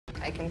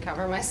can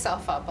cover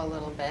myself up a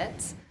little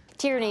bit.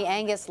 Tierney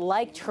Angus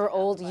liked her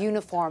old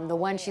uniform, the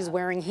one she's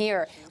wearing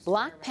here.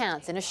 Black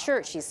pants and a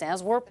shirt, she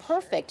says, were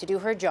perfect to do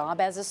her job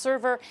as a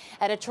server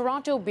at a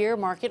Toronto Bier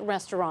Markt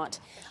restaurant.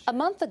 A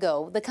month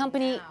ago, the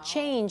company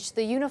changed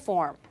the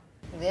uniform.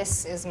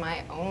 This is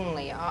my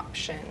only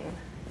option.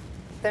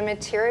 The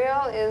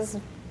material is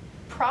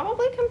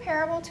probably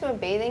comparable to a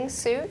bathing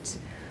suit.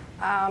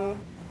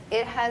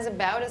 It has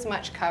about as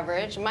much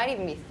coverage, might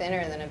even be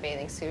thinner than a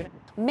bathing suit.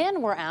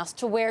 Men were asked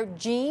to wear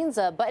jeans,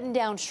 a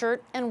button-down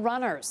shirt, and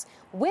runners.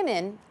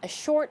 Women, a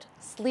short,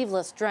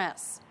 sleeveless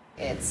dress.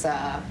 It's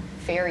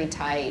very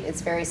tight,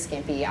 it's very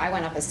skimpy. I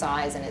went up a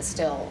size and it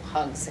still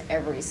hugs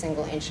every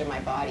single inch of my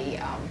body.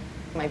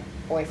 My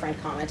boyfriend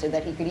commented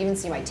that he could even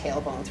see my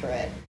tailbone through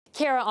it.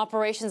 Cara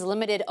Operations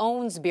Limited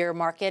owns Bier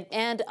Markt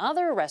and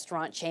other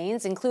restaurant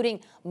chains, including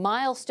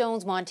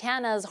Milestones,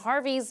 Montana's,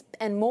 Harvey's,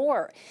 and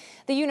more.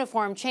 The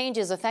uniform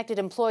changes affected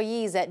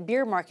employees at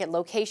Bier Markt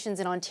locations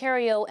in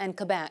Ontario and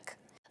Quebec.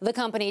 The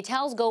company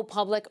tells Go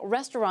Public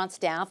restaurant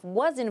staff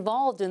was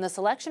involved in the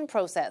selection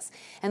process,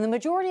 and the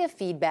majority of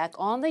feedback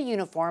on the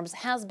uniforms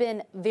has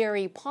been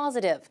very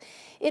positive.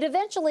 It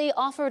eventually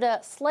offered a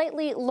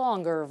slightly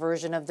longer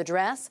version of the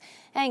dress.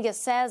 Angus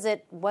says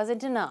it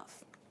wasn't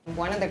enough.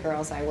 One of the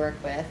girls I work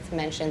with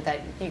mentioned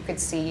that you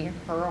could see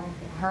her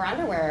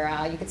underwear,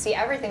 you could see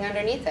everything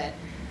underneath it.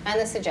 And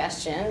the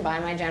suggestion by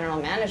my general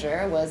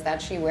manager was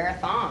that she wear a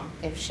thong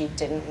if she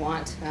didn't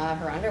want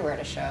her underwear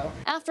to show.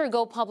 After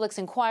Go Public's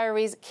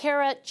inquiries,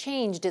 Cara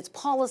changed its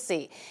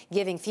policy,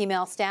 giving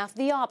female staff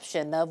the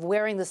option of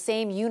wearing the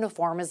same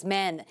uniform as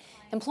men.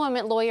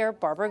 Employment lawyer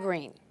Barbara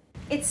Green.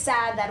 It's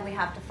sad that we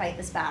have to fight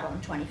this battle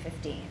in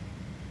 2015.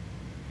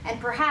 And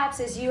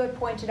perhaps, as you had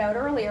pointed out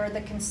earlier,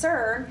 the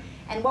concern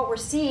and what we're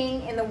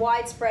seeing in the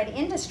widespread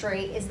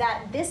industry is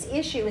that this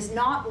issue is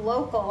not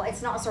local,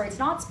 it's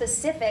not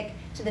specific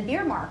to the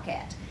Bier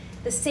Markt.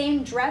 The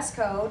same dress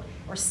code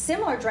or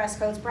similar dress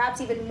codes,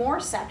 perhaps even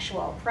more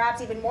sexual,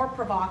 perhaps even more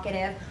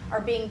provocative,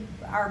 are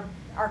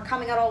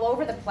coming out all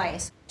over the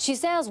place. She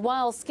says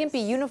while skimpy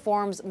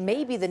uniforms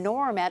may be the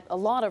norm at a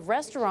lot of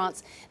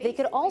restaurants, they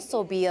could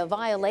also be a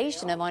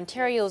violation of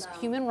Ontario's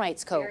Human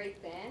Rights Code.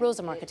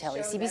 Rosa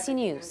Marcatelli, CBC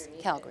News,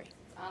 Calgary.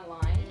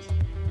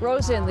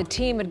 Rosa and the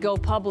team at Go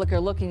Public are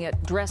looking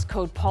at dress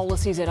code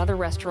policies at other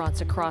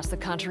restaurants across the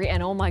country.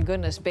 And oh my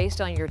goodness,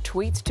 based on your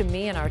tweets to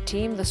me and our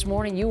team this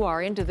morning, you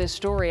are into this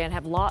story and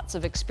have lots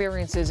of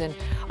experiences and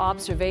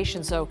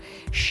observations. So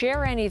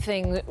share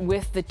anything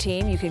with the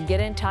team. You can get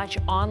in touch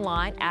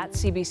online at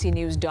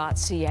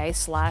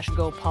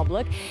CBCNews.ca/Go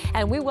Public.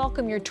 And we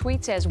welcome your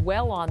tweets as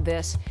well on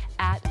this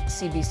at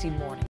CBC Morning.